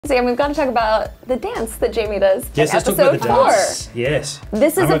Sam, we've got to talk about the dance that Jamie does. Yes, let's talk about the dance. Yes.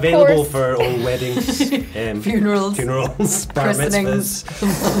 This is, I'm available for all weddings, funerals, bar christenings,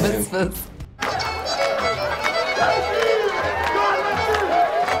 mitzvahs.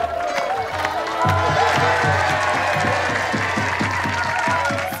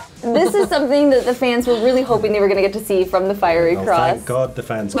 This is something that the fans were really hoping they were going to get to see from the Fiery Cross. Thank God the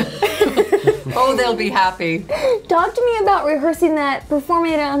fans got it. Oh, they'll be happy. Talk to me about rehearsing that,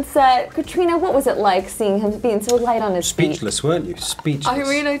 performing it on set. Caitriona, what was it like seeing him being so light on his feet? Speechless, weren't you? Speechless. I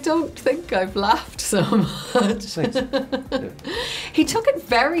mean, I don't think I've laughed so much. Yeah. He took it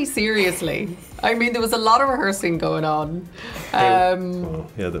very seriously. I mean, there was a lot of rehearsing going on. There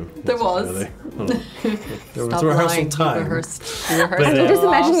was. There was rehearsal time. You rehearsed. You rehearsed. But, I'm just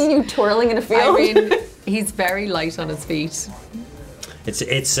imagining you twirling in a field. I mean, he's very light on his feet.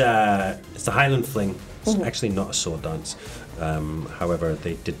 It's the Highlander Fling. It's actually not a sword dance. However,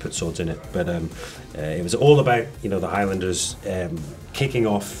 they did put swords in it. But it was all about the Highlanders kicking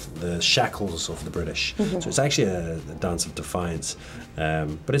off the shackles of the British. So it's actually a dance of defiance.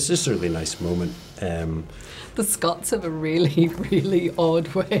 But it's just a really nice moment. The Scots have a really, really odd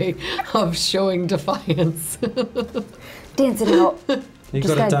way of showing defiance. Dance it out. You've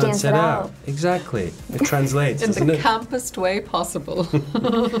got to dance it out. Exactly. It translates, in doesn't the it? campest way possible.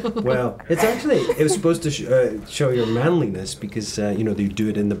 Well, it was supposed to show your manliness because, you do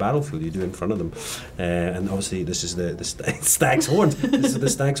it in the battlefield, you do it in front of them. And obviously this is the stag's horns. This is the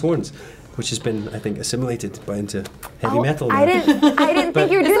stag's horns, which has been, I think, assimilated into heavy metal now. I didn't think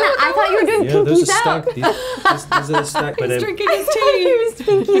you were doing that. I thought you were doing pinkies out. These are the stag. He's drinking his tea.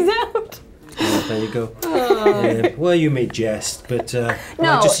 Pinkies out. There you go. Well, you may jest, but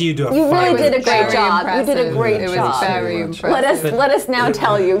no, just see you do a you really did a great very job. You did a impressive. great It was job. very impressive. Let us now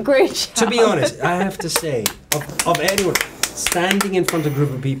tell you, great job. To be honest, I have to say, of anyone standing in front of a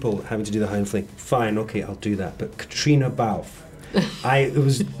group of people having to do the Heughan and Caitriona, fine, okay, I'll do that. But Caitriona Balfe, I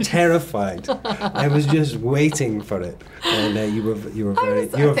was terrified. I was just waiting for it, and you were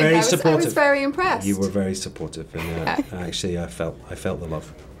very supportive. I was very impressed. You were very supportive, and actually, I felt the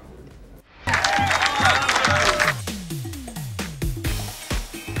love.